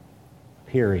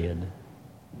period.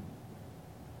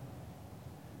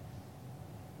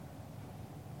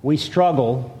 We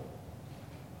struggle,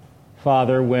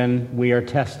 Father, when we are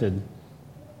tested,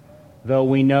 though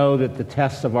we know that the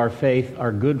tests of our faith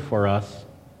are good for us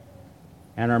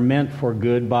and are meant for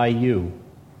good by you.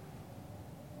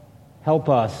 Help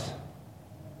us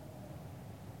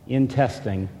in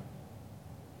testing,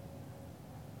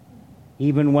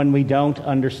 even when we don't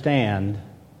understand,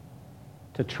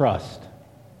 to trust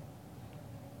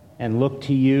and look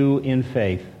to you in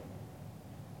faith,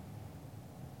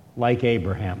 like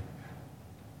Abraham.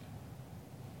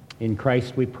 In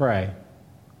Christ we pray.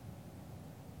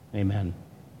 Amen.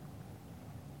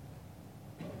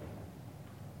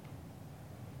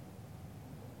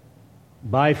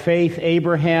 By faith,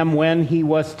 Abraham, when he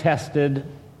was tested,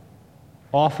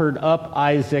 offered up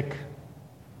Isaac,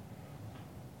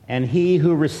 and he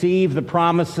who received the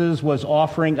promises was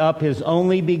offering up his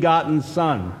only begotten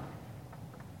son.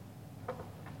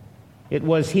 It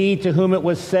was he to whom it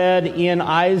was said, "In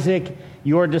Isaac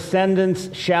your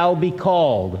descendants shall be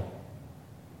called."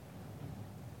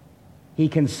 He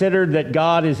considered that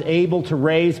God is able to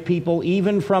raise people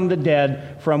even from the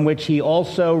dead, from which he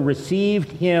also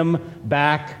received him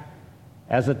back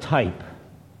as a type.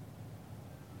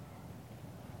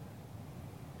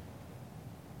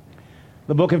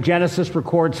 The book of Genesis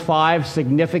records 5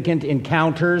 significant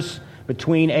encounters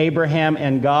between Abraham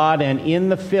and God, and in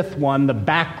the 5th one, the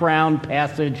background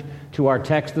passage to our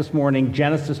text this morning,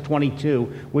 Genesis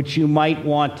 22, which you might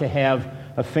want to have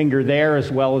a finger there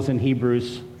as well as in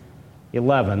Hebrews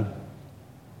 11.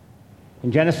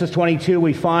 In Genesis 22,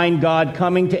 we find God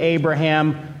coming to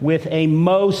Abraham with a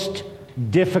most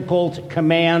difficult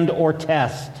command or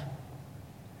test.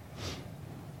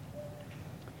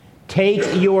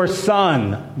 Take your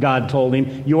son, God told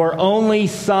him, your only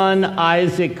son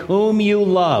Isaac, whom you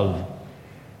love,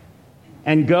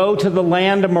 and go to the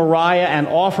land of Moriah and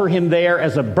offer him there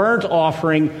as a burnt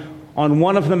offering on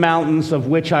one of the mountains of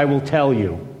which I will tell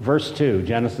you. Verse 2,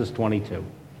 Genesis 22.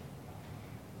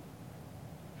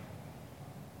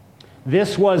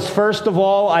 This was, first of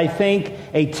all, I think,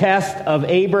 a test of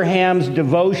Abraham's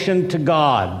devotion to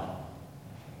God.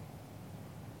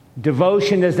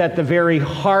 Devotion is at the very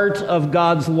heart of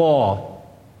God's law.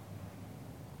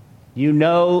 You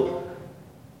know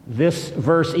this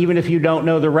verse, even if you don't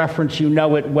know the reference, you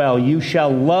know it well. You shall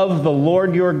love the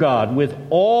Lord your God with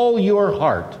all your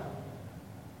heart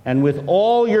and with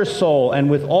all your soul and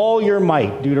with all your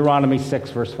might. Deuteronomy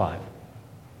 6, verse 5.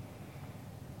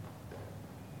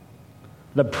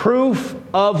 The proof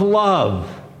of love,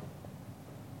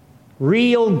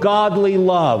 real godly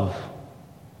love,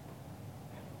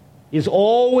 is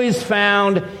always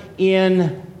found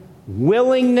in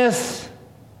willingness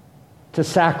to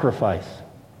sacrifice.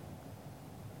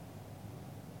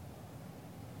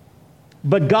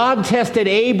 But God tested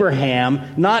Abraham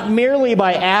not merely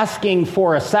by asking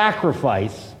for a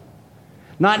sacrifice,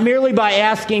 not merely by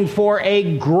asking for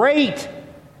a great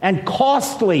and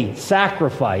costly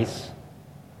sacrifice.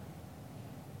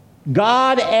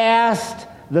 God asked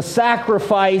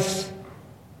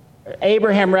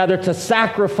Abraham to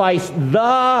sacrifice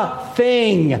the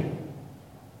thing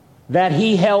that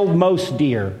he held most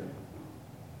dear.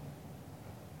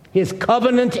 His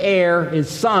covenant heir, his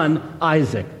son,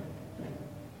 Isaac.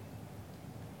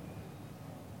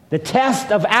 The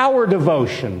test of our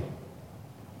devotion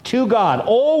to God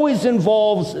always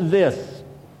involves this: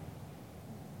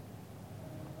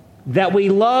 that we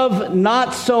love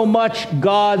not so much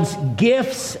God's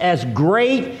gifts, as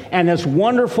great and as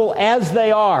wonderful as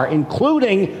they are,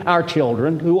 including our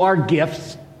children, who are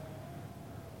gifts.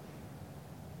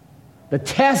 The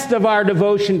test of our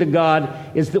devotion to God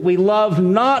is that we love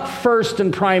not first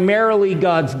and primarily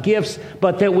God's gifts,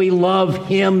 but that we love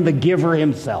Him, the giver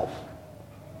Himself.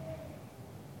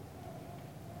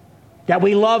 That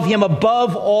we love Him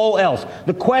above all else.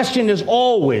 The question is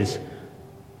always,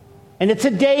 and it's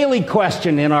a daily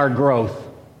question in our growth,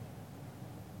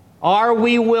 are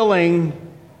we willing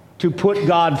to put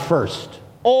God first?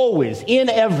 Always, in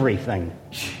everything.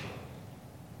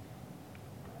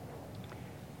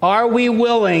 Are we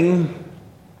willing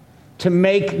to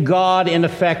make God, in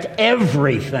effect,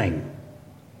 everything?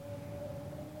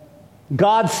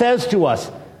 God says to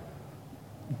us,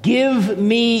 "Give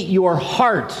me your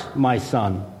heart, my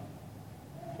son,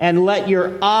 and let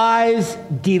your eyes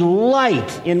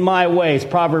delight in my ways."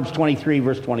 Proverbs 23,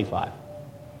 verse 25.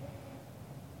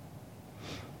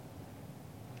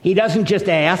 He doesn't just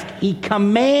ask, He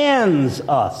commands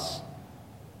us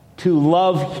to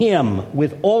love Him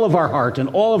with all of our heart and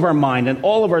all of our mind and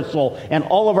all of our soul and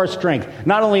all of our strength.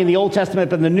 Not only in the Old Testament,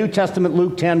 but in the New Testament,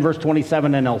 Luke 10, verse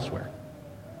 27, and elsewhere.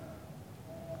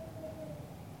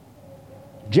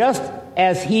 Just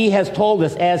as he has told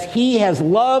us, as he has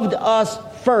loved us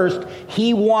first,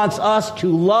 he wants us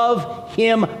to love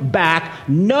him back,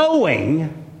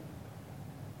 knowing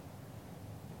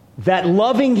that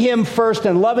loving him first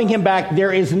and loving him back,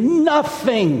 there is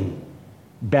nothing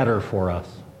better for us.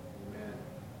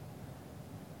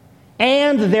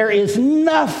 And there is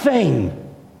nothing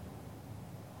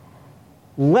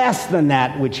less than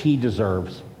that which he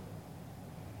deserves.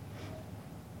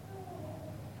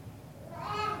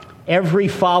 Every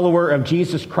follower of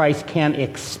Jesus Christ can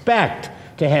expect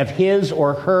to have his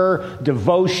or her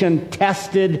devotion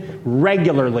tested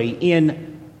regularly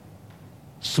in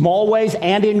small ways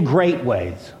and in great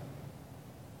ways.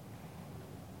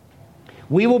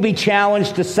 We will be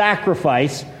challenged to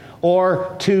sacrifice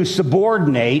or to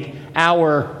subordinate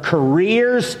our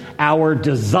careers, our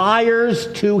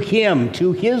desires to him,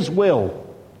 to his will.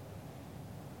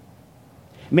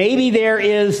 Maybe there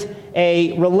is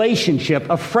a relationship,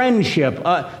 a friendship,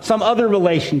 some other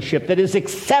relationship that is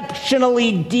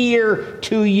exceptionally dear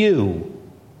to you.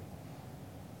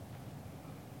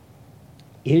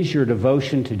 Is your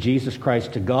devotion to Jesus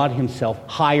Christ, to God himself,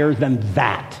 higher than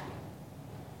that?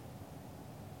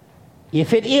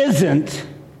 If it isn't,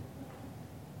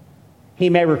 he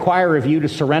may require of you to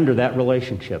surrender that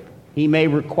relationship. He may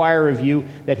require of you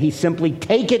that he simply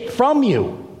take it from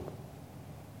you.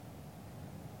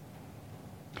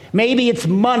 Maybe it's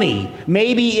money.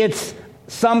 Maybe it's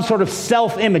some sort of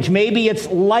self-image. Maybe it's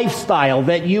lifestyle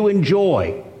that you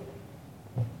enjoy.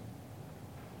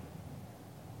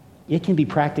 It can be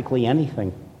practically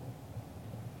anything.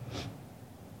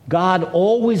 God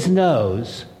always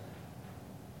knows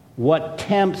what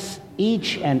tempts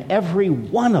each and every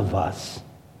one of us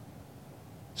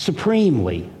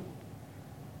supremely,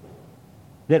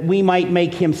 that we might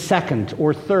make him second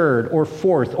or third or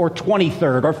fourth or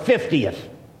 23rd or 50th.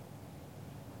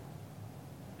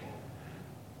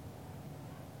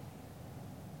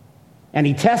 And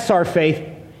he tests our faith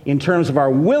in terms of our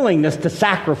willingness to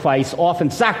sacrifice, often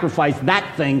sacrifice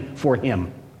that thing for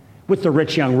him. With the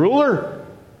rich young ruler,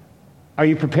 are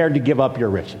you prepared to give up your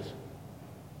riches?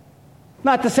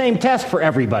 Not the same test for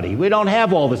everybody. We don't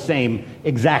have all the same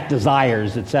exact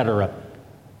desires, etc.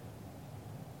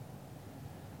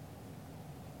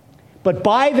 But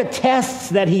by the tests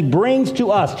that he brings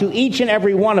to us, to each and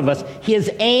every one of us,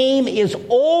 his aim is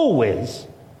always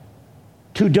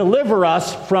to deliver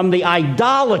us from the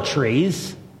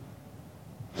idolatries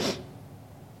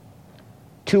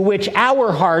to which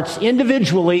our hearts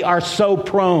individually are so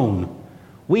prone.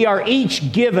 We are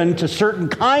each given to certain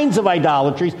kinds of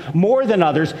idolatries more than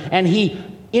others, and he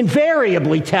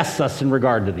invariably tests us in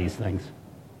regard to these things.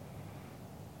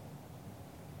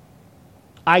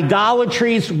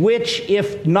 Idolatries which,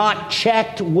 if not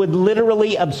checked, would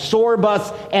literally absorb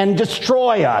us and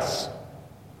destroy us.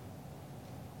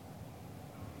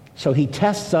 So he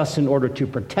tests us in order to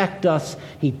protect us.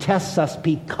 He tests us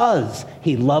because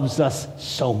he loves us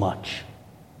so much.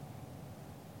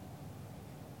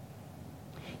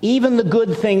 Even the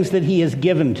good things that he has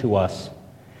given to us,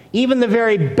 even the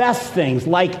very best things,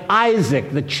 like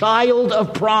Isaac, the child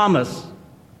of promise,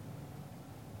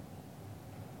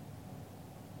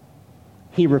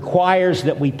 he requires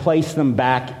that we place them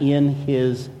back in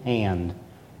his hand,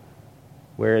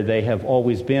 where they have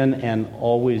always been and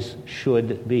always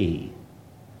should be.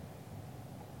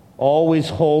 Always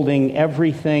holding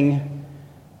everything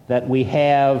that we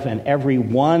have and every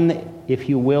one, if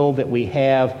you will, that we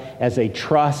have as a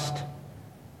trust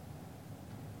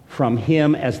from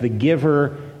him as the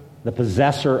giver, the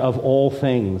possessor of all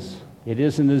things. It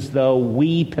isn't as though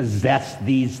we possess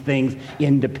these things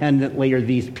independently or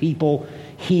these people.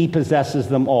 He possesses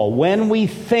them all. When we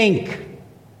think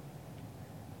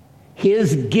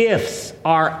his gifts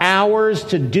are ours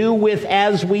to do with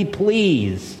as we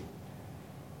please,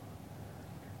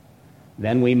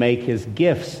 then we make his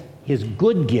gifts, his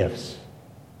good gifts,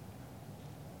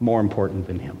 more important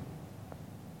than him.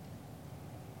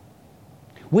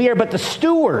 We are but the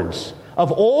stewards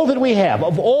of all that we have,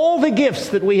 of all the gifts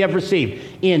that we have received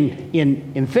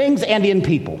in things and in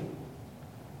people.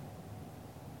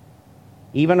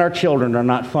 Even our children are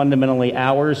not fundamentally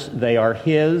ours, they are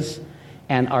his.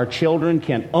 And our children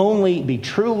can only be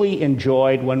truly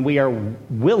enjoyed when we are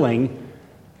willing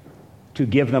to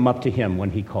give them up to him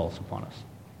when he calls upon us.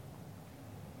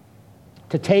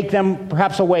 To take them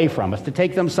perhaps away from us, to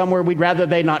take them somewhere we'd rather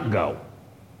they not go.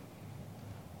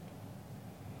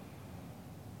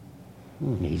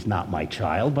 He's not my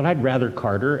child, but I'd rather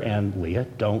Carter and Leah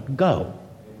don't go.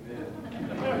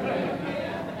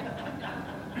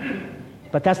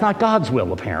 But that's not God's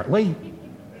will, apparently.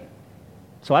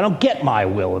 So I don't get my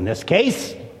will in this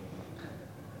case.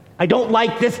 I don't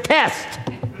like this test.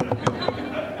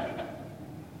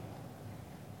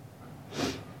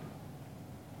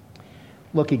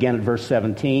 Look again at verse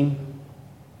 17.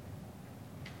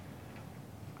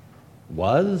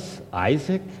 Was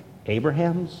Isaac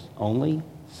Abraham's only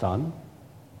son?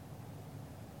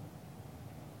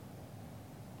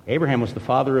 Abraham was the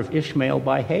father of Ishmael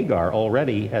by Hagar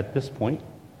already at this point.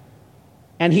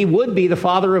 And he would be the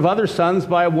father of other sons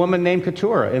by a woman named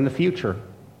Keturah in the future.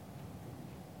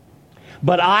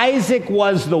 But Isaac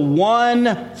was the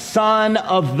one son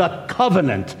of the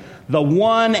covenant, the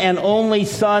one and only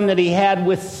son that he had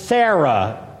with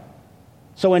Sarah.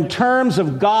 So in terms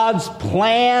of God's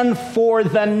plan for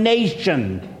the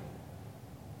nation,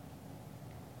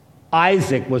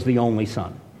 Isaac was the only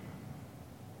son.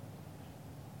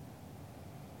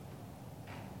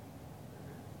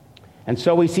 And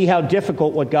so we see how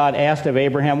difficult what God asked of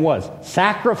Abraham was.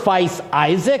 Sacrifice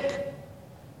Isaac?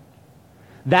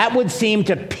 That would seem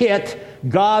to pit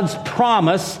God's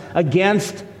promise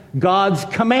against God's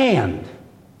command.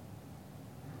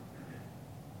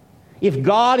 If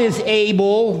God is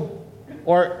able,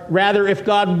 or rather if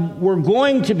God were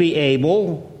going to be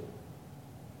able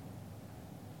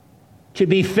to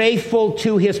be faithful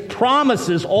to his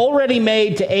promises already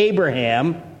made to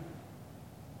Abraham,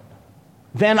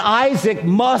 then Isaac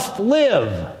must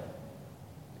live.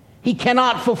 He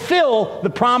cannot fulfill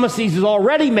the promises he's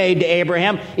already made to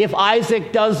Abraham if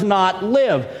Isaac does not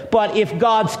live. But if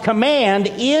God's command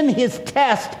in his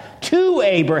test to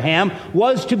Abraham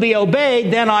was to be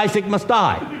obeyed, then Isaac must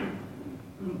die.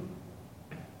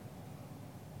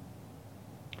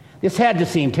 This had to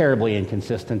seem terribly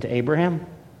inconsistent to Abraham.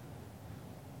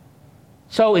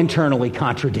 So internally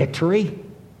contradictory.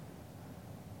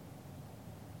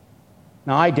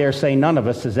 Now, I dare say none of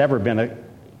us has ever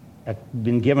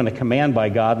been given a command by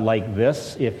God like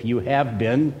this. If you have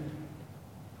been,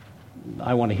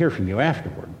 I want to hear from you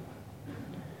afterward.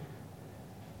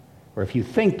 Or if you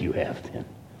think you have been.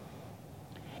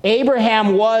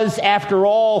 Abraham was, after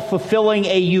all, fulfilling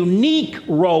a unique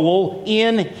role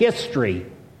in history.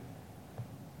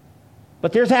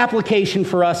 But there's application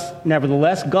for us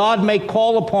nevertheless. God may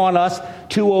call upon us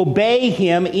to obey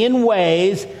him in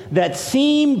ways that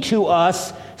seem to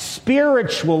us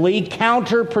spiritually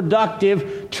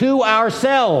counterproductive to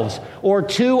ourselves or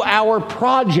to our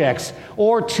projects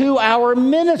or to our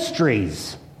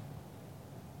ministries.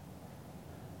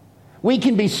 We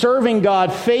can be serving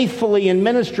God faithfully in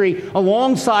ministry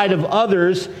alongside of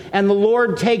others, and the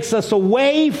Lord takes us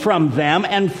away from them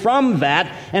and from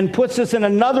that and puts us in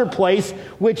another place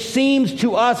which seems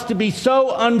to us to be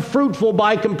so unfruitful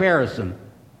by comparison.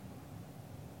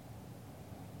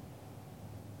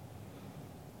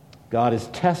 God is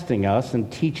testing us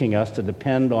and teaching us to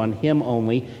depend on him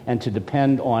only and to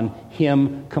depend on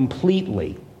him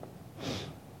completely.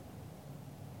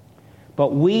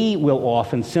 But we will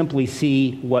often simply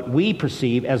see what we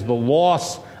perceive as the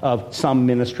loss of some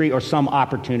ministry or some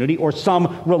opportunity or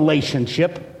some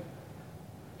relationship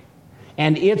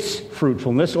and its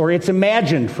fruitfulness or its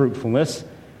imagined fruitfulness,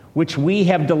 which we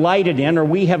have delighted in or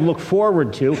we have looked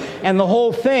forward to, and the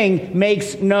whole thing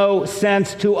makes no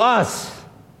sense to us.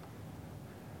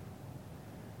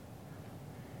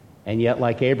 And yet,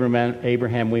 like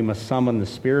Abraham, we must summon the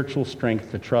spiritual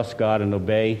strength to trust God and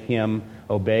obey him,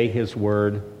 obey his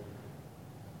word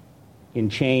in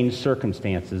changed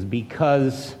circumstances,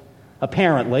 because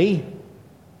apparently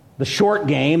the short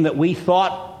game that we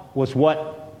thought was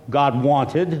what God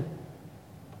wanted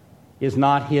is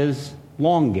not his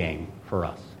long game for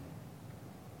us.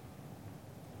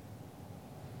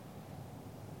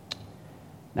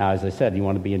 Now, as I said, you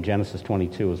want to be in Genesis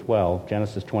 22 as well.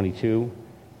 Genesis 22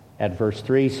 at verse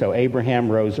 3, so Abraham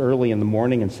rose early in the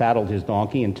morning and saddled his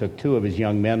donkey and took 2 of his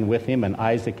young men with him and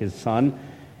Isaac his son.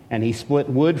 And he split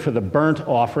wood for the burnt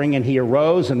offering, and he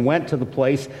arose and went to the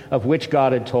place of which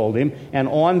God had told him. And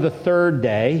on the 3rd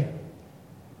day,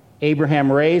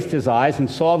 Abraham raised his eyes and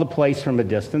saw the place from a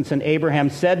distance. And Abraham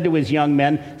said to his young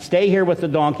men, "Stay here with the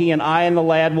donkey, and I and the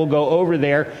lad will go over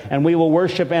there, and we will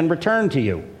worship and return to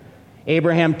you."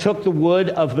 Abraham took the wood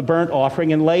of the burnt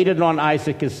offering and laid it on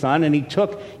Isaac his son, and he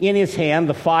took in his hand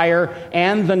the fire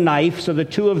and the knife. So the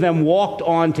 2 of them walked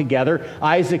on together.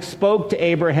 Isaac spoke to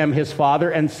Abraham his father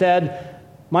and said,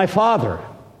 "My father."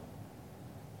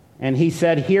 And he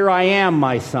said, "Here I am,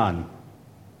 my son."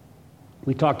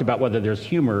 We talked about whether there's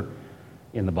humor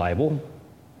in the Bible.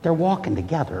 They're walking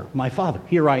together. "My father,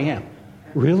 here I am."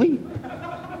 Really?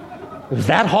 Was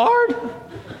that hard?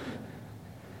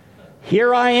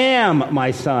 "Here I am,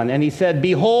 my son." And he said,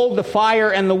 "Behold the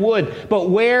fire and the wood, but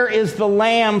where is the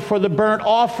lamb for the burnt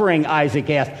offering?" Isaac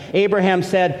asked. Abraham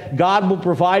said, "God will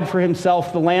provide for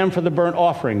himself the lamb for the burnt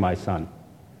offering, my son."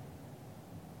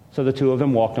 So the two of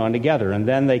them walked on together, and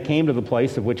then they came to the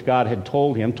place of which God had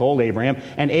told Abraham,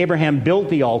 and Abraham built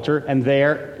the altar and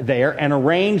there and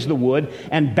arranged the wood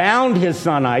and bound his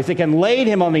son Isaac and laid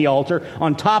him on the altar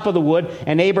on top of the wood,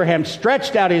 and Abraham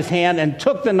stretched out his hand and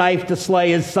took the knife to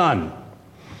slay his son.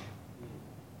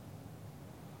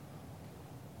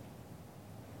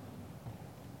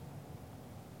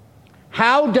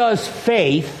 How does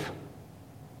faith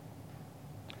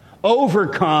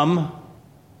overcome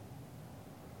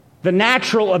the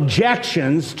natural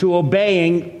objections to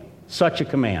obeying such a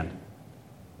command?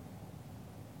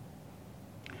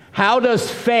 How does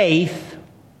faith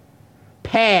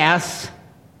pass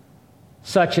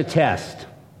such a test?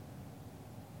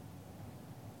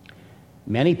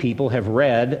 Many people have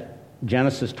read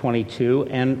Genesis 22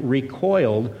 and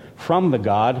recoiled from the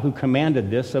God who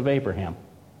commanded this of Abraham.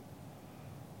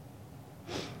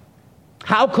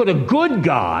 How could a good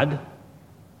God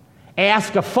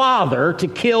ask a father to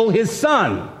kill his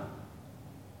son?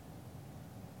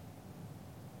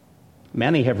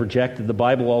 Many have rejected the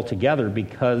Bible altogether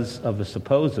because of the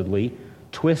supposedly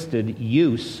twisted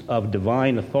use of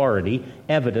divine authority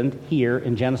evident here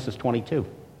in Genesis 22.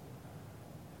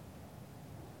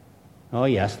 Oh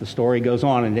yes, the story goes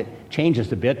on and it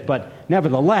changes a bit, but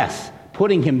nevertheless,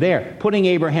 putting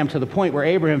Abraham to the point where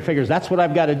Abraham figures, that's what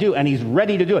I've got to do, and he's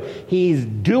ready to do it. He's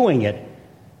doing it.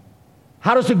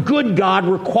 How does a good God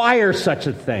require such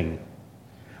a thing?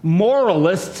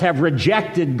 Moralists have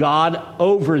rejected God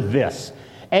over this.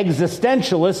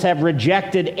 Existentialists have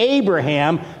rejected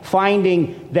Abraham,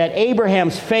 finding that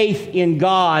Abraham's faith in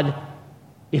God,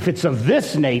 if it's of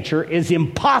this nature, is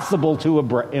impossible to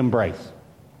embrace.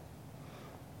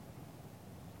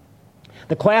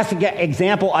 The classic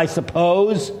example, I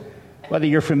suppose, whether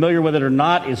you're familiar with it or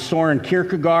not, is Soren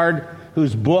Kierkegaard,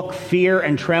 whose book, Fear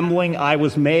and Trembling, I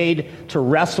was made to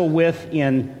wrestle with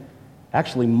in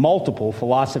actually multiple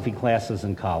philosophy classes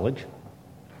in college.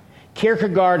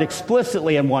 Kierkegaard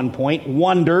explicitly at one point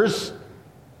wonders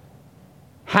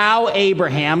how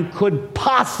Abraham could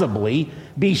possibly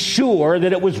be sure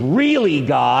that it was really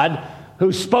God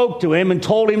who spoke to him and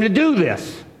told him to do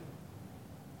this.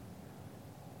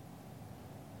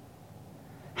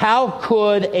 How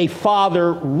could a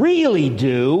father really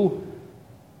do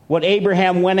what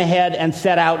Abraham went ahead and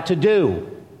set out to do?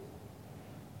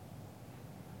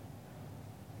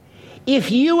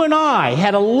 If you and I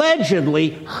had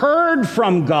allegedly heard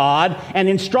from God an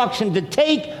instruction to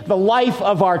take the life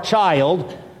of our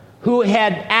child who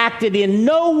had acted in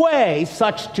no way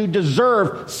such to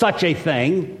deserve such a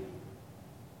thing,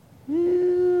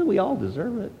 we all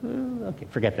deserve it. Okay,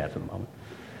 forget that for the moment.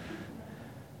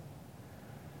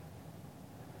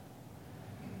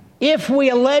 If we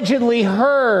allegedly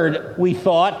heard, we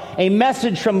thought, a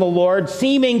message from the Lord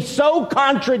seeming so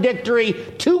contradictory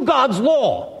to God's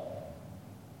law,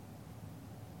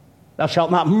 thou shalt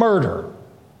not murder,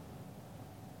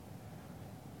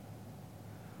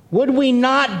 would we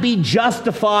not be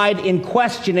justified in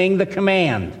questioning the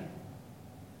command?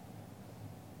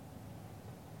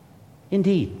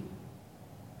 Indeed,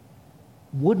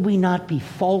 would we not be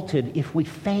faulted if we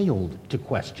failed to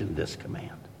question this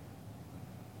command?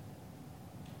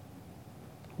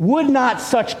 Would not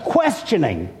such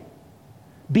questioning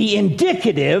be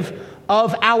indicative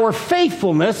of our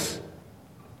faithfulness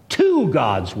to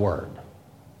God's word?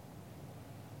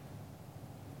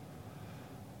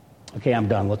 Okay, I'm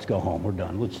done. Let's go home. We're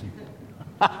done.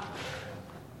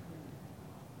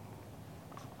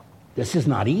 This is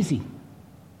not easy.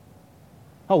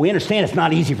 Oh, we understand it's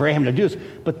not easy for Abraham to do this,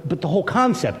 but the whole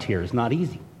concept here is not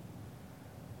easy.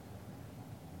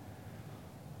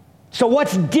 So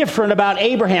what's different about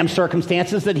Abraham's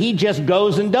circumstances that he just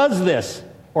goes and does this?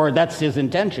 Or that's his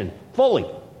intention, fully.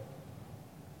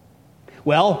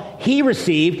 Well, he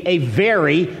received a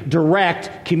very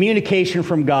direct communication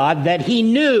from God that he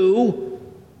knew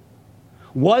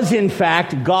was in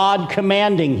fact God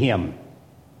commanding him.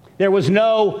 There was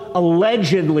no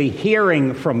allegedly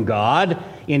hearing from God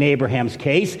in Abraham's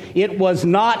case. It was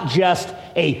not just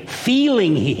a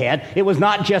feeling he had. It was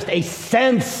not just a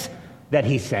sense that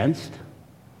he sensed.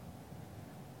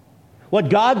 What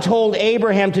God told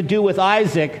Abraham to do with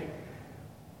Isaac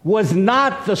was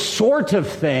not the sort of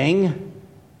thing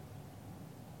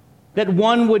that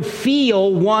one would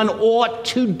feel one ought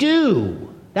to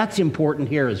do. That's important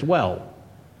here as well.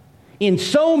 In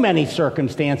so many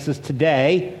circumstances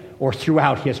today, or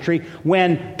throughout history,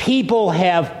 when people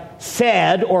have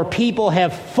said or people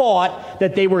have thought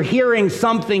that they were hearing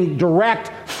something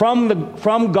direct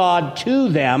from God to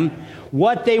them,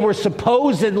 what they were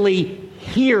supposedly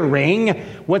hearing,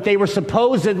 what they were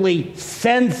supposedly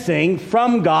sensing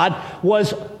from God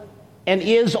was and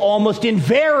is almost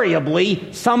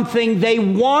invariably something they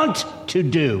want to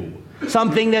do,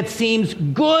 something that seems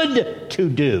good to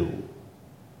do.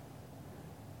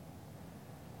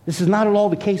 This is not at all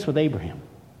the case with Abraham.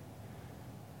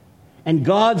 And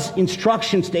God's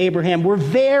instructions to Abraham were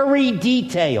very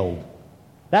detailed.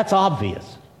 That's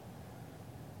obvious.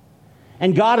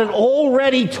 And God had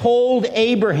already told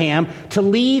Abraham to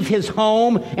leave his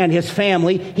home and his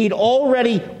family. He'd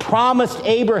already promised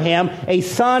Abraham a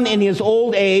son in his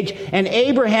old age, and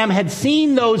Abraham had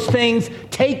seen those things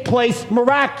take place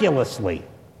miraculously.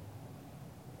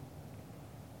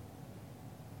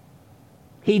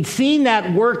 He'd seen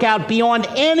that work out beyond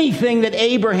anything that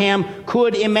Abraham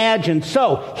could imagine.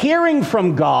 So, hearing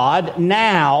from God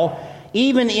now,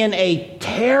 even in a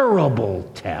terrible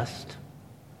test,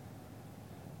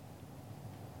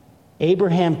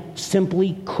 Abraham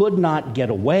simply could not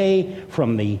get away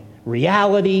from the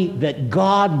reality that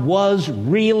God was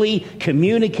really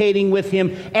communicating with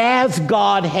him, as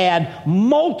God had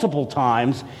multiple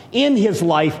times in his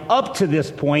life up to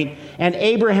this point, and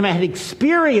Abraham had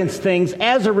experienced things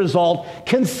as a result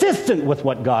consistent with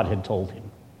what God had told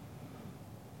him.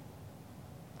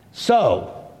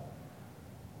 So,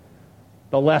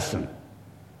 the lesson.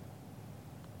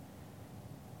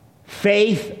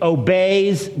 Faith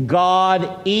obeys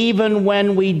God even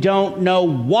when we don't know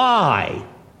why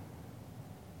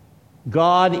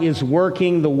God is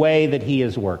working the way that he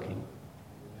is working.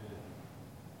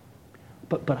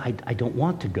 But I don't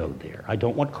want to go there. I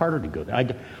don't want Carter to go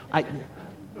there.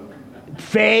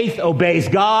 Faith obeys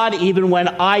God even when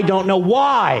I don't know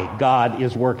why God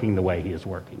is working the way he is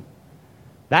working.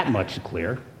 That much is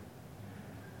clear.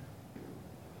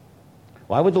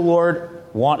 Why would the Lord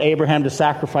want Abraham to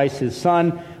sacrifice his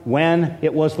son when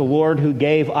it was the Lord who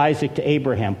gave Isaac to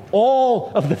Abraham?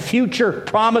 All of the future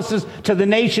promises to the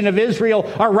nation of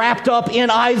Israel are wrapped up in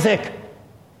Isaac.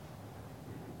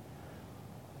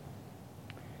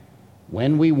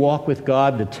 When we walk with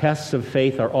God, the tests of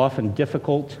faith are often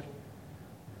difficult.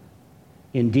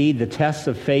 Indeed, the tests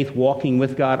of faith walking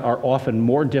with God are often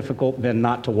more difficult than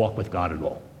not to walk with God at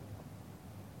all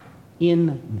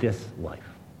in this life.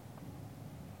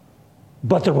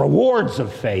 But the rewards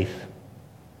of faith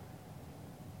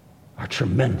are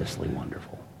tremendously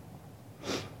wonderful.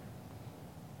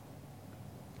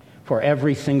 For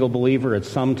every single believer at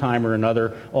some time or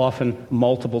another, often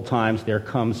multiple times, there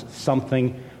comes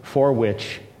something for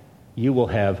which you will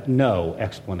have no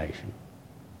explanation.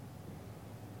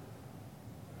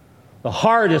 The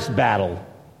hardest battle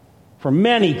for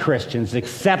many Christians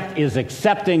is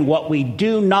accepting what we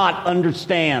do not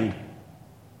understand.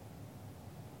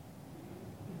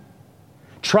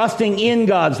 Trusting in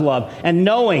God's love and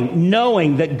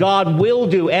knowing that God will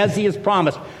do, as he has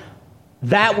promised,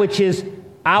 that which is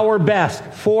our best,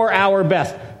 for our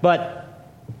best. But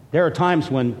there are times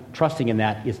when trusting in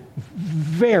that is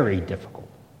very difficult.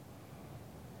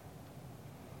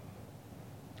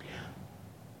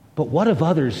 But what of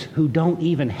others who don't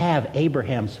even have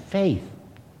Abraham's faith,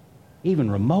 even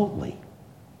remotely?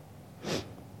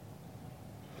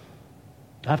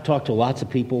 I've talked to lots of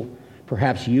people.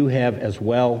 Perhaps you have as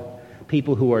well,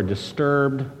 people who are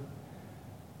disturbed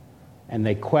and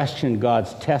they question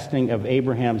God's testing of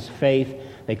Abraham's faith.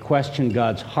 They question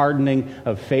God's hardening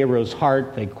of Pharaoh's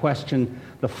heart. They question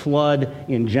the flood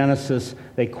in Genesis.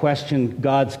 They question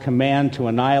God's command to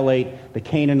annihilate the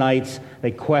Canaanites.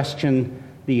 They question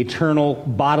the eternal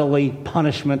bodily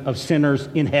punishment of sinners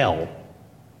in hell.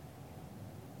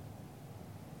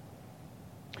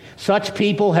 Such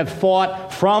people have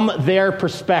thought from their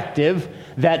perspective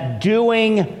that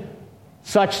doing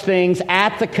such things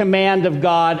at the command of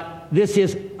God, this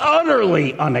is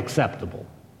utterly unacceptable.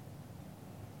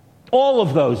 All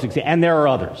of those, and there are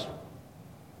others.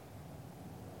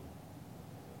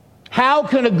 How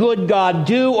can a good God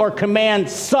do or command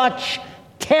such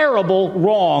terrible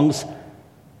wrongs?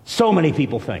 So many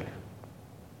people think.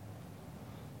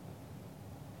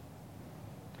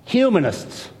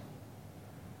 Humanists,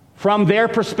 from their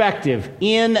perspective,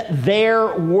 in their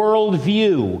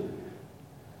worldview,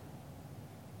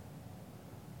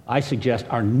 I suggest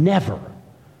are never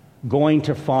going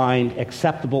to find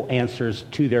acceptable answers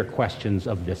to their questions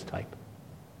of this type.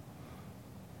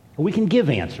 We can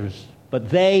give answers, but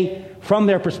they, from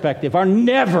their perspective, are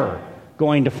never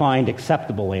going to find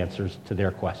acceptable answers to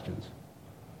their questions.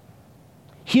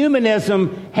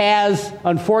 Humanism has,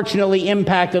 unfortunately,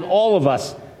 impacted all of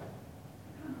us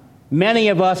Many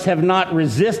of us have not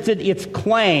resisted its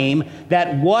claim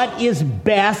that what is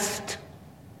best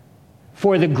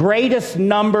for the greatest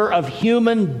number of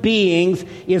human beings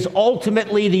is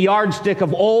ultimately the yardstick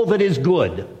of all that is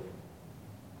good.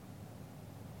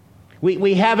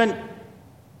 We haven't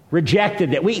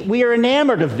rejected it. We are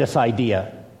enamored of this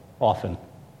idea often.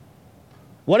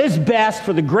 What is best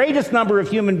for the greatest number of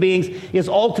human beings is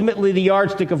ultimately the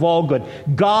yardstick of all good.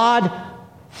 God,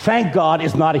 thank God,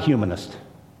 is not a humanist.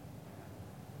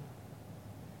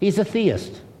 He's a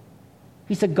theist.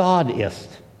 He's a Godist.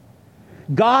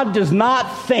 God does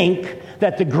not think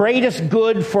that the greatest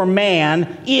good for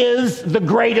man is the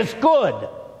greatest good.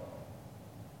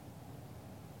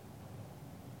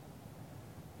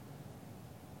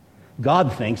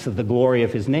 God thinks that the glory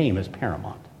of his name is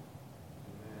paramount.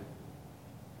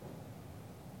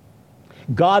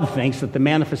 God thinks that the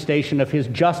manifestation of his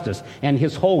justice and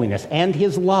his holiness and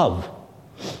his love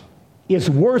is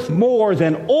worth more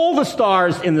than all the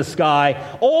stars in the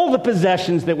sky, all the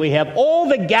possessions that we have, all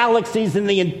the galaxies in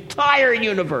the entire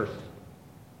universe.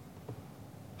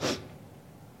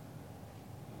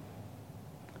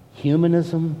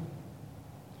 Humanism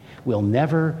will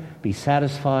never be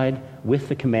satisfied with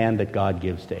the command that God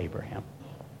gives to Abraham.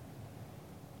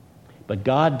 But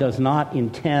God does not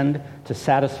intend to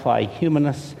satisfy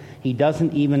humanists. He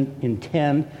doesn't even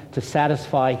intend to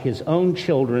satisfy his own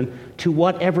children to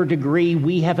whatever degree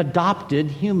we have adopted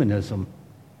humanism,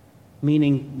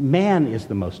 meaning man is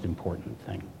the most important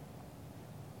thing.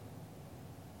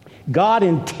 God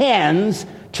intends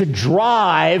to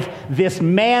drive this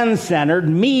man-centered,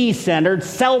 me-centered,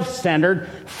 self-centered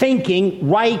thinking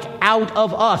right out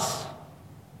of us.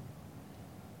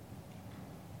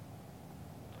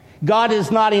 God does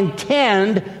not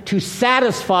intend to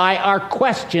satisfy our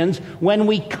questions when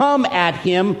we come at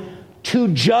him to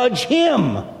judge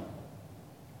him.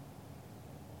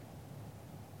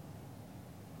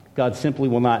 God simply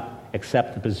will not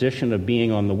accept the position of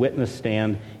being on the witness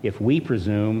stand if we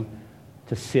presume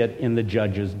to sit in the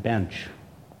judge's bench.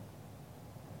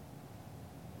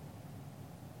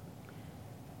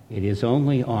 It is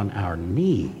only on our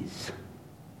knees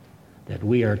that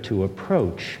we are to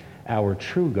approach our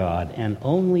true God, and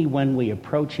only when we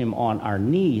approach him on our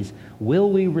knees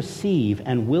will we receive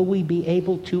and will we be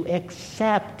able to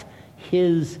accept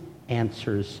his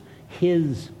answers,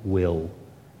 his will,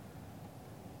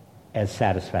 as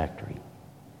satisfactory.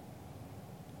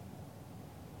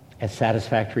 As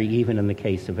satisfactory even in the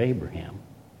case of Abraham,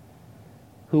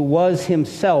 who was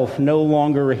himself no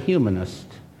longer a humanist.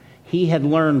 He had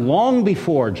learned long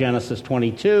before Genesis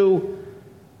 22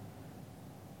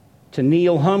 to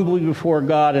kneel humbly before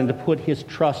God and to put his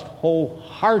trust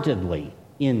wholeheartedly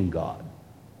in God.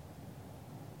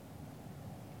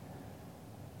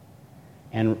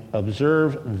 And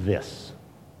observe this.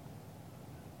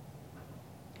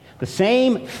 The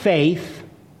same faith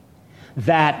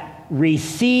that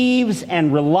receives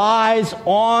and relies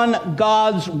on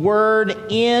God's word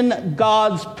in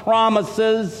God's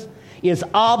promises is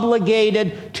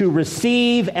obligated to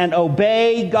receive and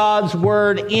obey God's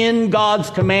word in God's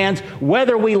commands,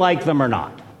 whether we like them or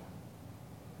not.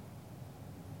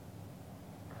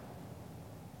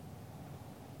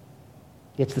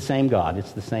 It's the same God.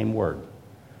 It's the same word.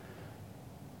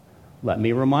 Let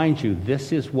me remind you,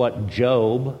 this is what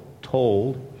Job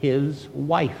told his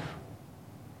wife.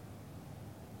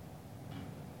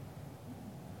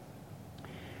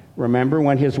 Remember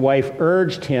when his wife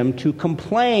urged him to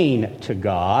complain to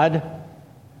God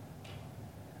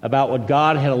about what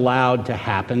God had allowed to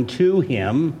happen to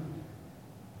him?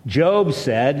 Job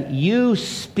said, "You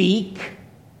speak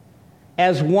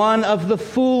as one of the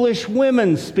foolish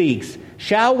women speaks.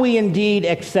 Shall we indeed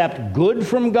accept good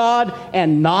from God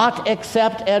and not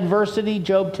accept adversity?"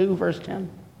 Job 2, verse 10.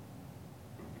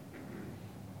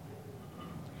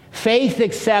 Faith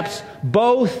accepts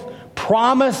both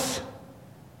promise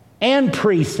and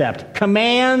precept,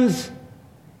 commands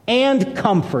and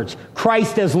comforts,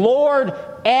 Christ as Lord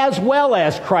as well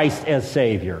as Christ as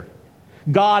Savior,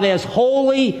 God as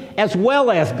holy as well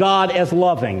as God as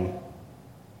loving.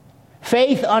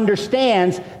 Faith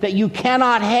understands that you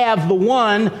cannot have the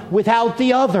one without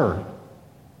the other.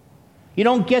 You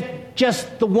don't get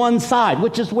just the one side,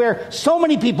 which is where so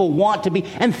many people want to be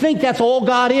and think that's all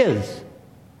God is.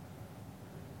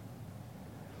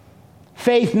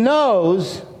 Faith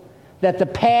knows that the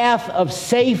path of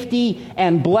safety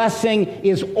and blessing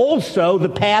is also the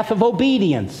path of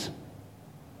obedience.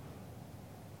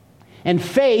 And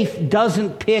faith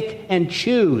doesn't pick and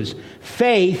choose.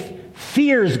 Faith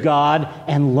fears God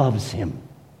and loves him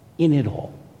in it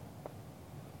all.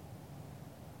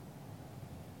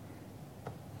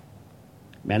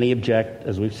 Many object,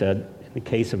 as we've said, in the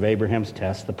case of Abraham's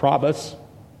test. The promise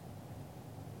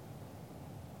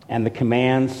and the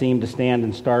command seem to stand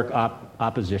in stark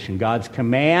opposition. God's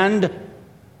command,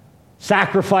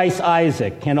 sacrifice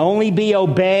Isaac, can only be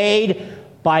obeyed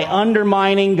by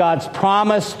undermining God's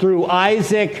promise through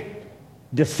Isaac.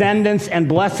 Descendants and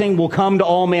blessing will come to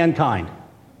all mankind.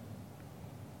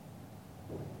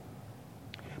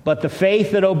 But the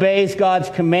faith that obeys God's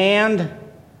command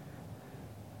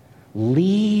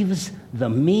leaves the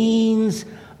means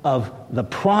of the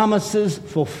promise's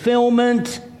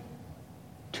fulfillment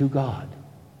to God.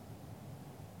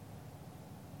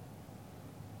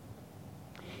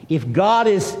 If God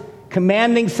is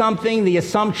commanding something, the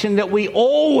assumption that we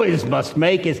always must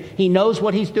make is He knows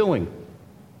what He's doing,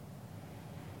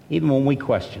 even when we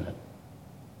question it.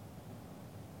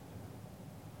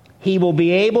 He will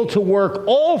be able to work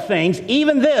all things,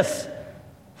 even this,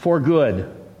 for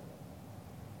good.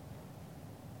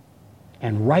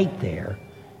 And right there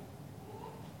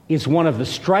is one of the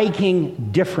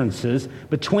striking differences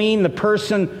between the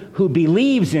person who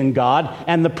believes in God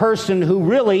and the person who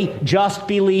really just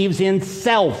believes in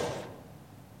self.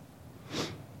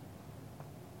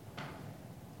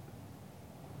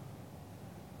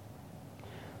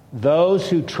 Those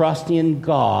who trust in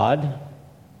God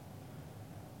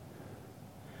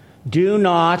do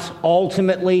not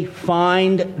ultimately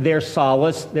find their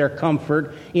solace, their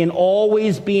comfort, in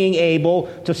always being able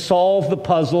to solve the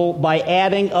puzzle by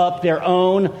adding up their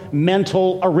own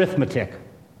mental arithmetic.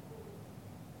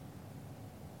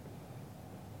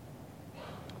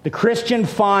 The Christian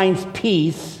finds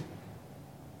peace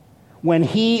when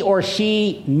he or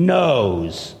she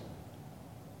knows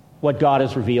what God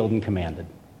has revealed and commanded.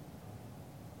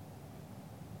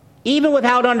 Even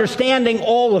without understanding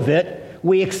all of it,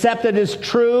 we accept it as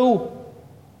true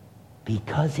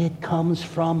because it comes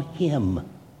from Him.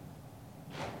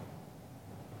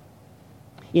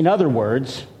 In other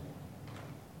words,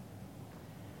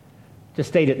 to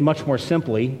state it much more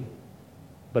simply,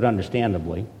 but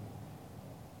understandably,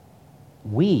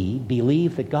 we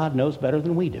believe that God knows better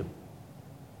than we do.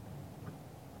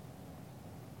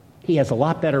 He has a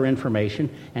lot better information,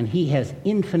 and He has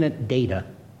infinite data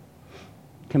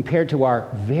compared to our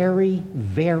very,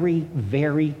 very,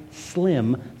 very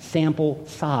slim sample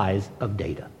size of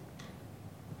data.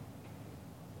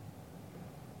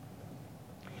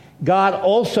 God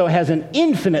also has an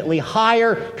infinitely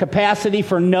higher capacity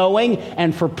for knowing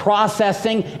and for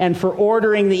processing and for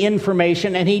ordering the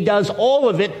information, and He does all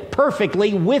of it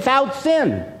perfectly without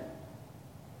sin.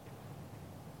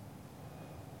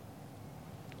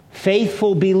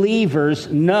 Faithful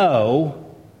believers know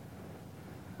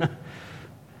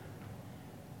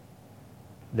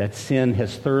that sin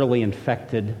has thoroughly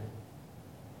infected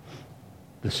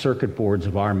the circuit boards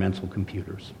of our mental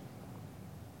computers.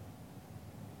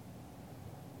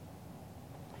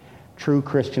 True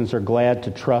Christians are glad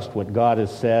to trust what God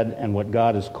has said and what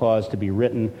God has caused to be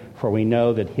written, for we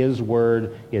know that His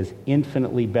word is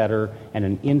infinitely better and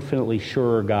an infinitely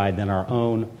surer guide than our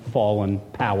own fallen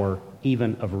power,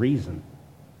 even of reason.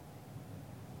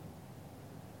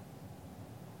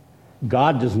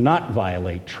 God does not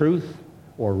violate truth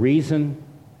or reason,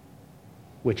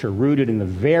 which are rooted in the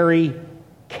very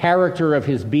character of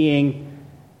His being,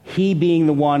 He being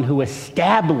the one who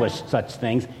established such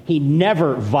things. He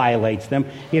never violates them.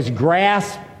 His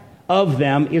grasp of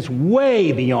them is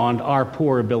way beyond our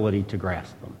poor ability to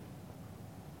grasp them.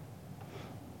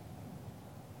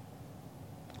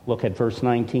 Look at verse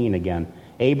 19 again.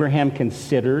 Abraham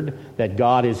considered that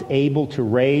God is able to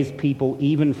raise people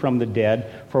even from the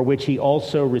dead, for which he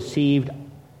also received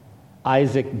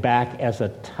Isaac back as a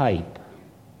type.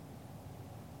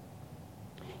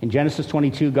 In Genesis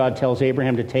 22, God tells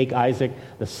Abraham to take Isaac,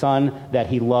 the son that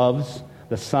he loves,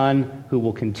 the son who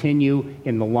will continue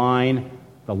in the line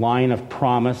of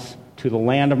promise, to the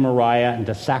land of Moriah, and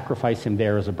to sacrifice him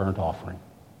there as a burnt offering.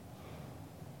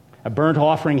 A burnt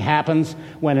offering happens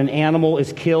when an animal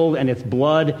is killed and its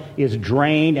blood is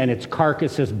drained and its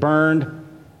carcass is burned.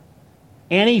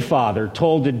 Any father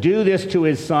told to do this to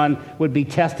his son would be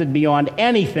tested beyond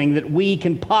anything that we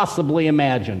can possibly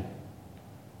imagine.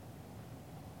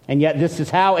 And yet this is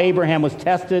how Abraham was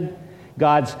tested.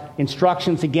 God's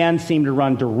instructions again seem to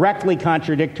run directly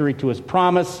contradictory to His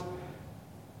promise.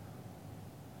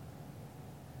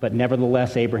 But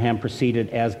nevertheless, Abraham proceeded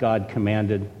as God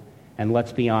commanded. And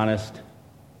let's be honest,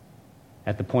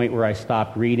 at the point where I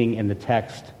stopped reading in the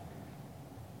text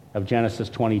of Genesis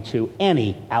 22,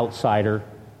 any outsider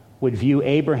would view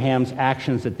Abraham's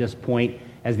actions at this point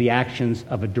as the actions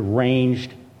of a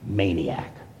deranged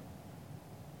maniac.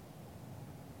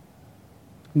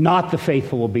 not the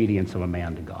faithful obedience of a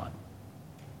man to God.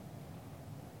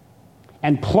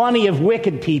 And plenty of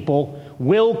wicked people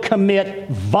will commit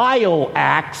vile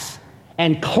acts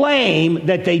and claim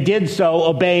that they did so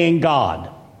obeying God.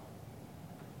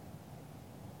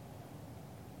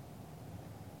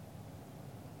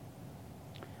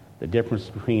 The difference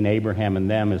between Abraham and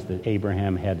them is that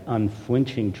Abraham had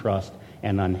unflinching trust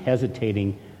and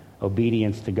unhesitating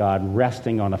obedience to God,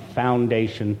 resting on a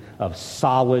foundation of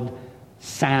solid,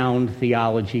 sound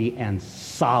theology and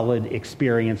solid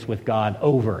experience with God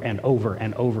over and over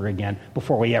and over again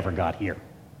before we ever got here.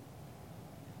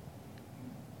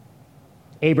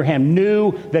 Abraham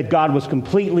knew that God was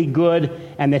completely good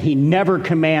and that he never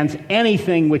commands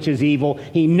anything which is evil.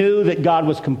 He knew that God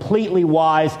was completely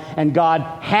wise and God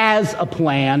has a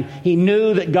plan. He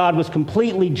knew that God was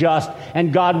completely just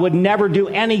and God would never do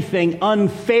anything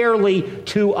unfairly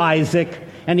to Isaac.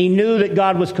 And he knew that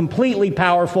God was completely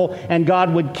powerful and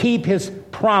God would keep his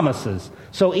promises.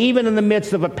 So even in the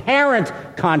midst of apparent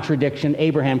contradiction,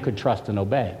 Abraham could trust and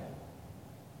obey.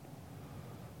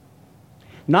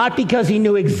 Not because he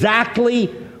knew exactly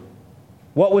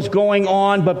what was going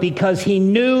on, but because he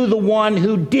knew the one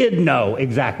who did know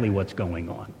exactly what's going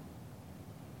on.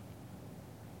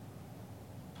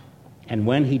 And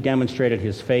when he demonstrated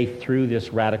his faith through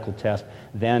this radical test,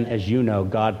 then, as you know,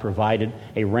 God provided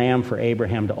a ram for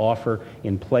Abraham to offer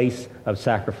in place of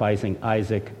sacrificing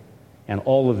Isaac. And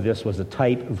all of this was a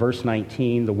type. Verse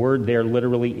 19, the word there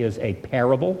literally is a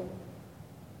parable.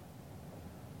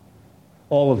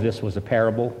 All of this was a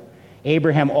parable.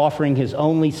 Abraham offering his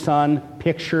only son,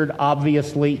 pictured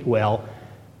obviously, well,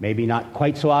 maybe not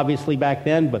quite so obviously back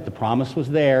then, but the promise was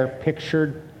there,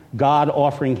 pictured God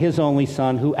offering his only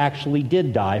son who actually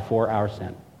did die for our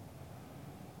sin.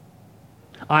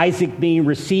 Isaac being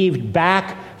received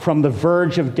back from the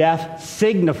verge of death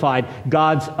signified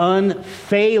God's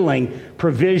unfailing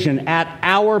provision at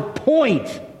our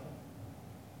point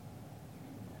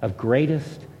of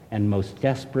greatest and most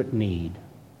desperate need.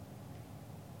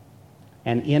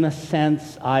 And in a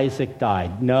sense, Isaac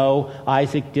died. No,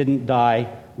 Isaac didn't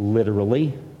die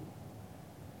literally.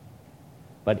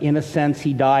 But in a sense,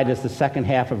 he died, as the second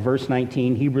half of verse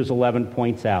 19, Hebrews 11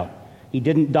 points out. He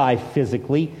didn't die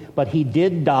physically, but he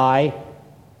did die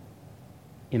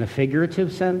in a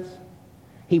figurative sense.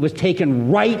 He was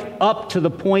taken right up to the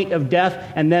point of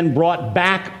death and then brought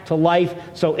back to life.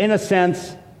 So in a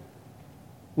sense,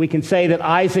 we can say that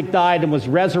Isaac died and was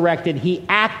resurrected. He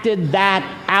acted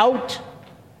that out,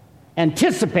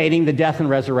 anticipating the death and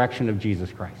resurrection of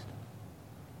Jesus Christ.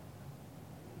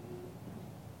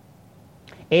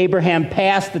 Abraham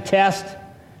passed the test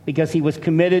because he was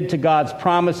committed to God's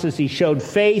promises. He showed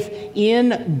faith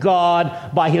in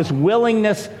God by his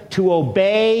willingness to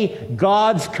obey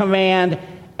God's command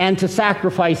and to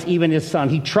sacrifice even his son.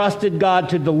 He trusted God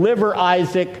to deliver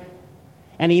Isaac,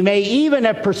 and he may even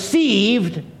have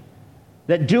perceived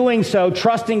that doing so,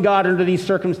 trusting God under these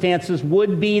circumstances,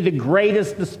 would be the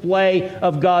greatest display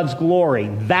of God's glory.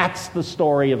 That's the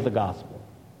story of the gospel.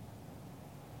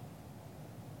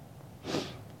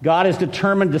 God is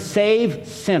determined to save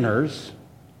sinners,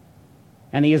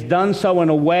 and he has done so in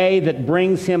a way that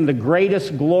brings him the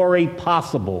greatest glory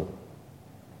possible.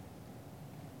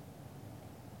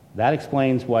 That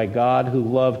explains why God, who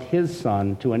loved his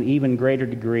son to an even greater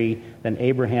degree than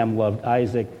Abraham loved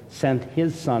Isaac, sent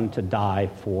his son to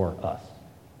die for us.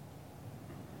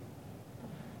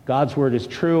 God's word is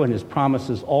true, and his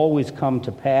promises always come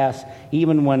to pass,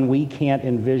 even when we can't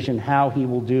envision how he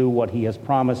will do what he has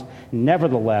promised.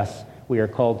 Nevertheless, we are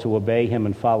called to obey him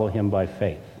and follow him by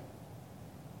faith.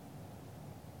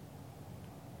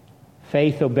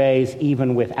 Faith obeys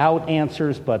even without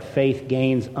answers, but faith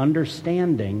gains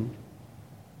understanding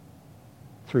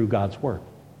through God's word.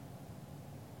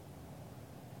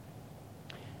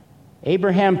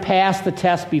 Abraham passed the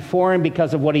test before him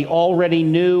because of what he already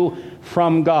knew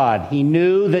from God. He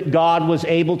knew that God was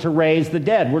able to raise the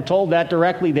dead. We're told that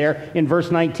directly there in verse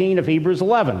 19 of Hebrews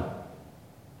 11.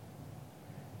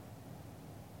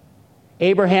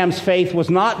 Abraham's faith was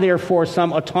not therefore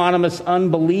some autonomous,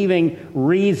 unbelieving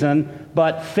reason,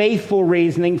 but faithful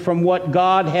reasoning from what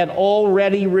God had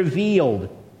already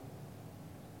revealed.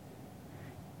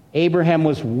 Abraham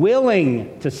was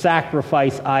willing to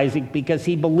sacrifice Isaac because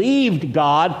he believed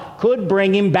God could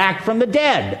bring him back from the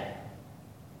dead.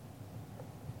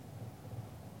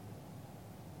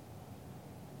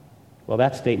 Well,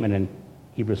 that statement in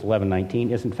Hebrews 11:19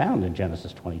 isn't found in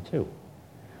Genesis 22.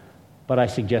 But I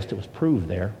suggest it was proved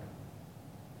there.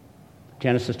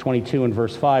 Genesis 22 and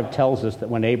verse 5 tells us that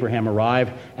when Abraham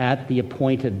arrived at the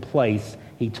appointed place,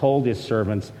 he told his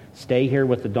servants, "Stay here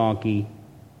with the donkey.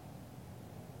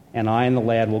 and I and the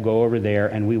lad will go over there,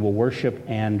 and we will worship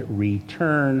and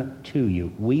return to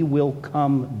you. We will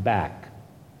come back.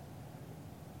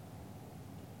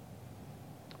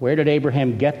 Where did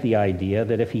Abraham get the idea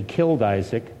that if he killed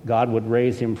Isaac, God would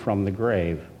raise him from the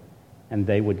grave and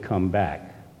they would come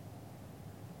back?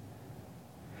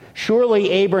 Surely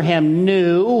Abraham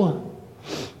knew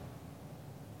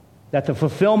that the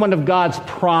fulfillment of God's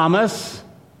promise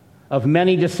of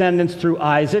many descendants through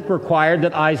Isaac required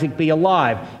that Isaac be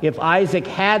alive. If Isaac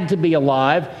had to be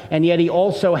alive, and yet he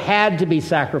also had to be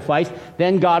sacrificed,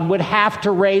 then God would have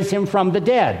to raise him from the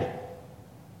dead.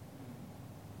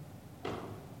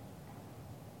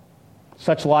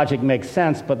 Such logic makes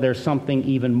sense, but there's something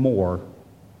even more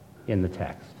in the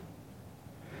text.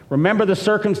 Remember the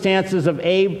circumstances of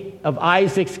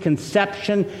Isaac's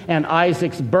conception and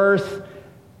Isaac's birth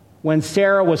when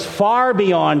Sarah was far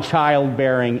beyond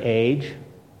childbearing age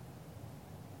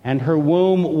and her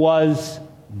womb was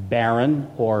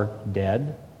barren or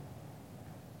dead.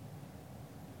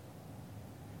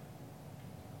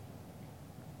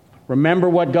 Remember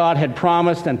what God had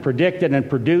promised and predicted and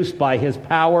produced by his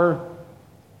power.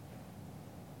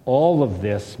 All of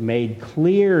this made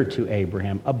clear to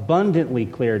Abraham, abundantly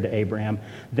clear to Abraham,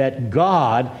 that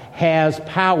God has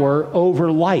power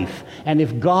over life. And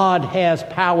if God has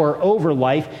power over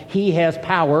life, he has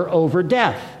power over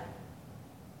death.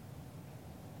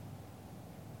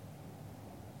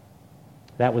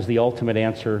 That was the ultimate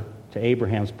answer to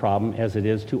Abraham's problem, as it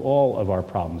is to all of our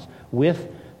problems.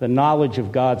 With the knowledge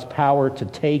of God's power to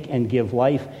take and give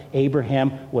life,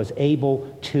 Abraham was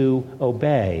able to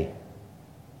obey.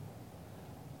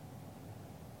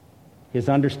 His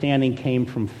understanding came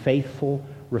from faithful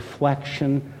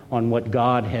reflection on what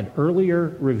God had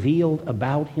earlier revealed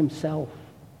about himself.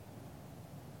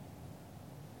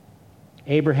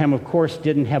 Abraham, of course,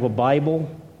 didn't have a Bible,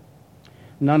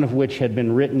 none of which had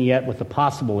been written yet, with the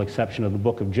possible exception of the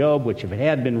book of Job, which if it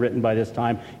had been written by this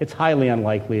time, it's highly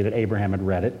unlikely that Abraham had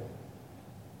read it.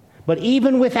 But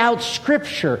even without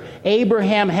Scripture,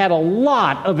 Abraham had a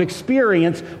lot of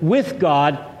experience with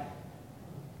God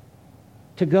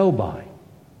to go by.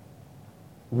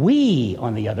 We,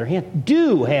 on the other hand,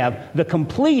 do have the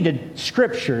completed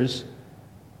Scriptures,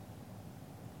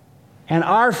 and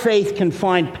our faith can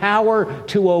find power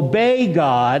to obey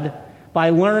God by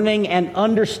learning and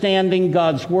understanding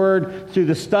God's Word through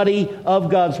the study of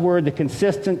God's Word, the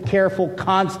consistent, careful,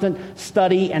 constant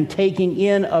study and taking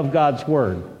in of God's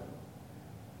Word.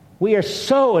 We are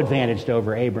so advantaged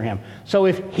over Abraham. So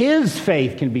if his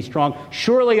faith can be strong,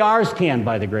 surely ours can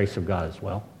by the grace of God as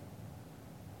well.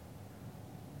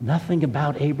 Nothing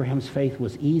about Abraham's faith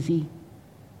was easy.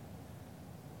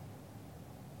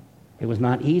 It was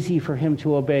not easy for him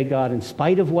to obey God in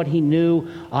spite of what he knew.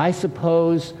 I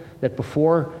suppose that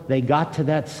before they got to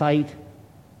that site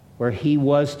where he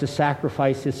was to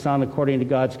sacrifice his son according to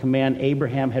God's command,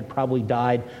 Abraham had probably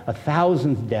died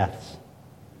 1,000 deaths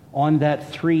on that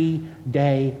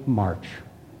 3-day march.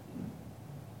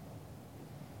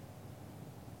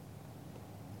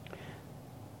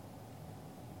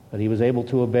 But he was able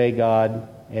to obey God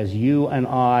as you and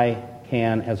I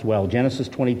can as well. Genesis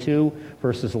 22,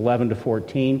 verses 11 to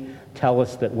 14 tell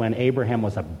us that when Abraham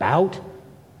was about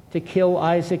to kill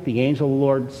Isaac, the angel of the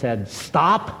Lord said,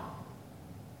 "Stop."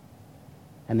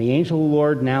 And the angel of the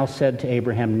Lord now said to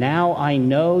Abraham, "Now I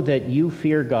know that you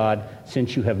fear God,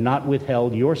 since you have not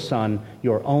withheld your son,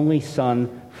 your only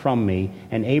son, from me."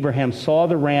 And Abraham saw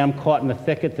the ram caught in the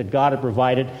thicket that God had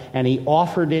provided, and he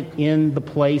offered it in the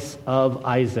place of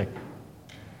Isaac.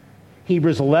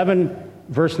 Hebrews 11,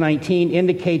 verse 19,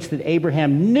 indicates that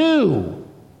Abraham knew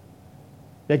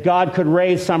that God could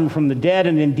raise someone from the dead,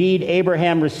 and indeed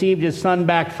Abraham received his son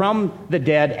back from the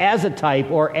dead as a type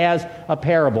or as a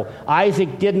parable.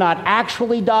 Isaac did not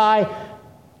actually die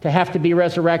to have to be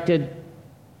resurrected,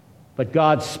 but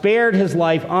God spared his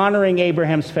life, honoring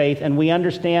Abraham's faith, and we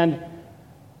understand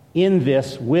in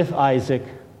this, with Isaac,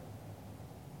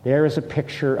 there is a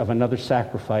picture of another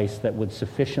sacrifice that would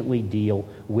sufficiently deal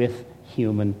with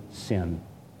human sin.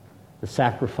 The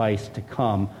sacrifice to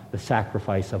come, the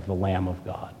sacrifice of the Lamb of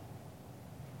God.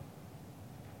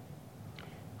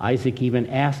 Isaac even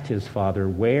asked his father,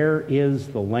 "Where is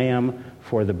the lamb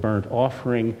for the burnt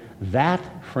offering?" That,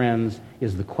 friends,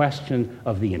 is the question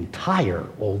of the entire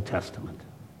Old Testament.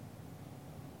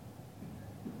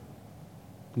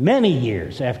 Many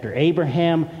years after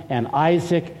Abraham and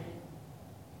Isaac,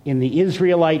 in the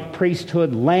Israelite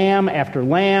priesthood, lamb after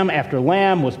lamb after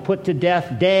lamb was put to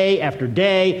death day after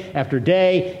day after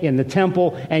day in the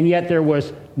temple, and yet there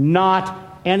was not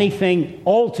anything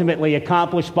ultimately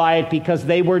accomplished by it because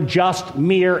they were just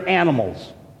mere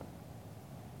animals.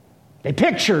 They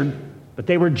pictured, but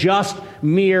they were just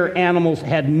mere animals,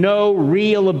 had no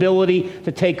real ability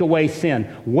to take away sin.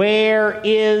 Where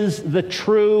is the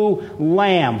true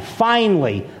Lamb?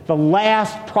 Finally, the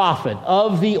last prophet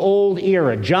of the old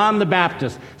era, John the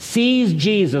Baptist, sees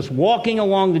Jesus walking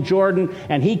along the Jordan,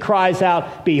 and he cries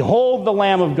out, "Behold the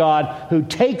Lamb of God who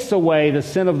takes away the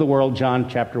sin of the world," John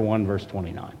chapter 1, verse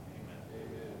 29.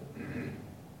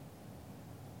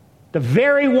 The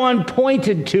very one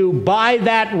pointed to by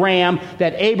that ram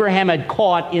that Abraham had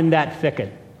caught in that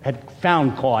thicket, had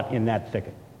found caught in that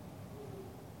thicket.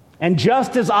 And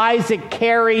just as Isaac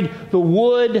carried the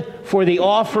wood for the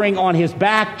offering on his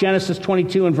back, Genesis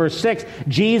 22 and verse 6,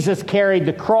 Jesus carried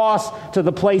the cross to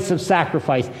the place of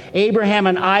sacrifice. Abraham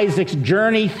and Isaac's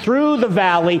journey through the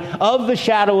valley of the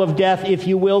shadow of death, if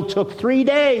you will, took 3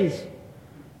 days.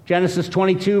 Genesis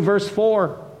 22 verse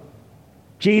 4.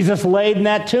 Jesus laid in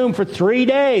that tomb for 3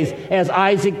 days as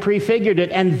Isaac prefigured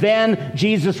it, and then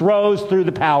Jesus rose through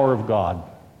the power of God.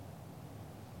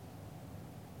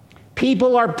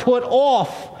 People are put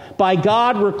off by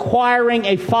God requiring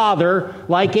a father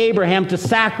like Abraham to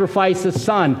sacrifice his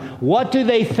son. What do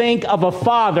they think of a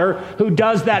father who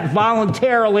does that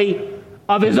voluntarily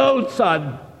of his own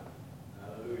son?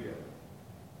 Hallelujah.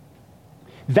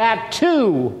 That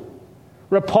too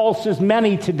repulses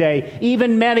many today,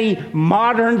 even many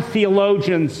modern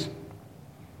theologians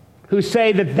who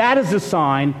say that that is a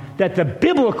sign that the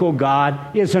biblical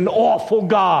God is an awful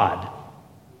God.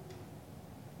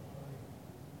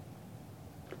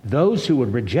 Those who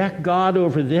would reject God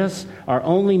over this are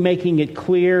only making it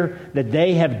clear that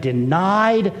they have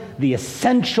denied the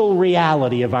essential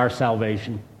reality of our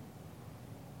salvation.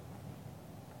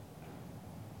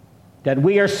 That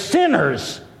we are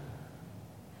sinners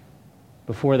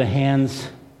before the hands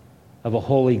of a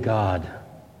holy God.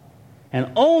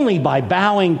 And only by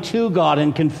bowing to God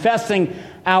and confessing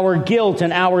our guilt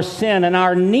and our sin and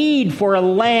our need for a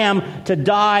lamb to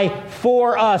die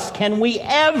for us can we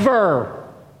ever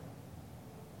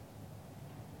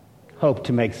hope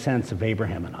to make sense of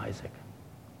Abraham and Isaac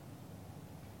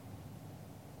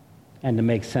and to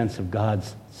make sense of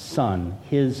God's Son,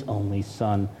 his only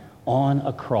Son, on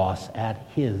a cross at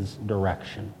his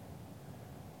direction.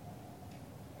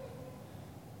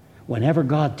 Whenever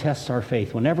God tests our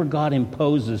faith, whenever God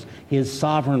imposes his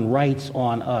sovereign rights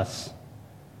on us,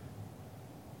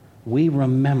 we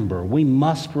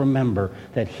must remember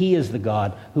that he is the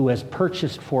God who has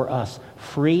purchased for us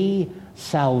free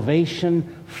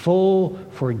salvation, full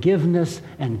forgiveness,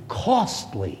 and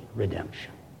costly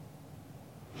redemption.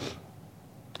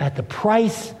 At the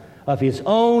price of his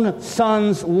own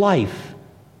Son's life,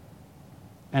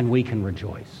 and we can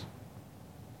rejoice.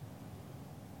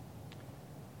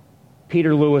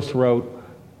 Peter Lewis wrote,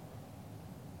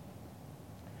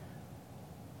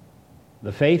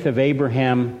 "The faith of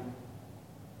Abraham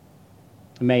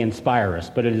may inspire us,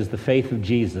 but it is the faith of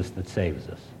Jesus that saves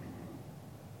us.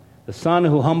 The Son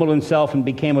who humbled himself and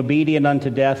became obedient unto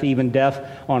death, even death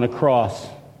on a cross.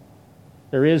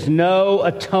 There is no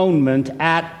atonement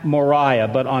at Moriah,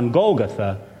 but on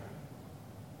Golgotha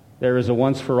there is a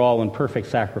once-for-all and perfect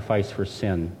sacrifice for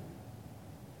sin.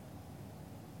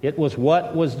 It was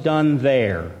what was done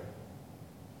there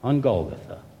on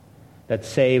Golgotha that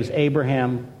saves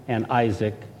Abraham and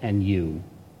Isaac and you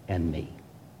and me.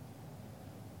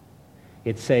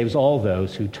 It saves all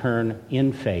those who turn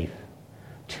in faith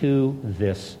to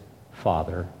this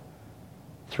Father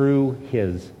through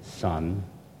his Son.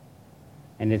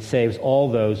 And it saves all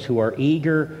those who are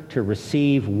eager to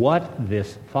receive what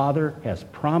this Father has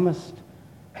promised,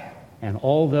 and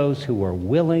all those who are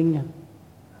willing.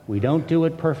 We don't do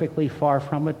it perfectly, far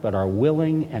from it, but are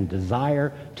willing and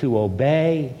desire to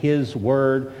obey his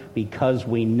word because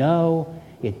we know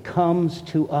it comes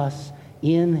to us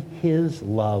in his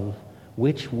love,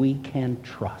 which we can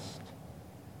trust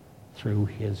through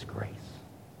his grace."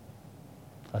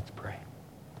 Let's pray.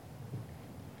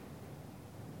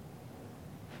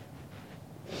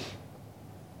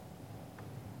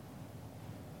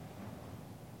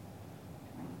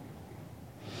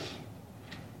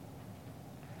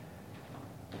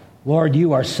 Lord,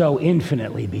 you are so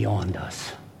infinitely beyond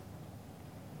us.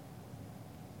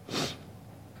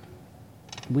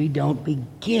 We don't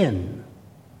begin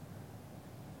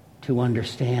to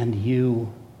understand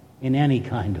you in any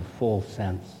kind of full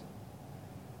sense.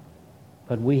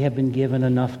 But we have been given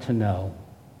enough to know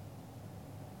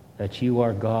that you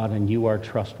are God and you are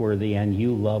trustworthy and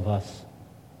you love us.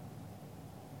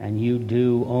 And you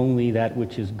do only that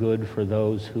which is good for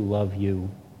those who love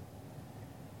you.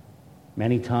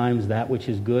 Many times that which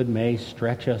is good may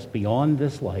stretch us beyond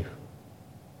this life.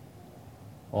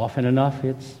 Often enough,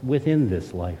 it's within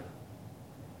this life.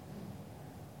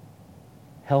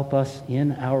 Help us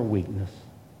in our weakness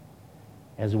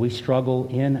as we struggle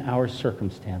in our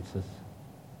circumstances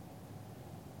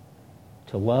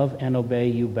to love and obey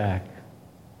you back.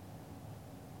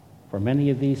 For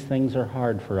many of these things are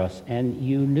hard for us, and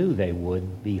you knew they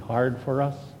would be hard for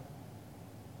us,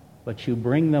 but you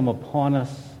bring them upon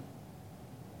us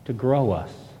to grow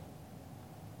us,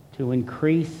 to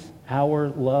increase our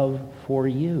love for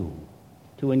you,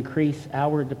 to increase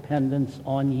our dependence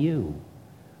on you,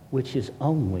 which is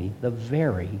only the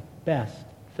very best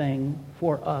thing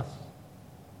for us.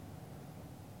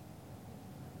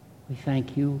 We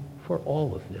thank you for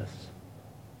all of this.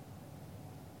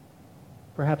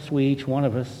 Perhaps we, each one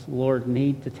of us, Lord,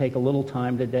 need to take a little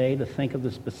time today to think of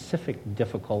the specific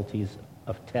difficulties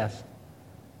of test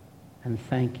and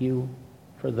thank you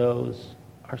for those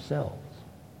ourselves.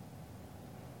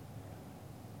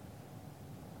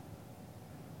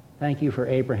 Thank you for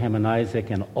Abraham and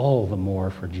Isaac, and all the more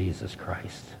for Jesus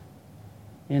Christ,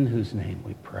 in whose name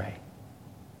we pray.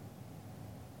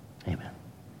 Amen.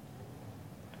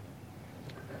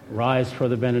 Rise for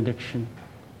the benediction.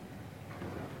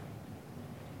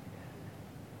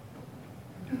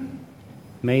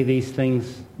 May these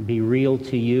things be real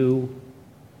to you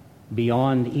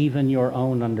beyond even your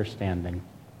own understanding.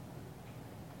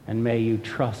 And may you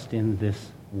trust in this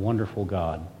wonderful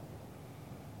God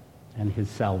and his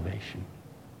salvation.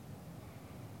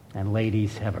 And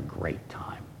ladies, have a great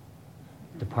time.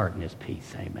 Depart in his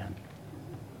peace. Amen.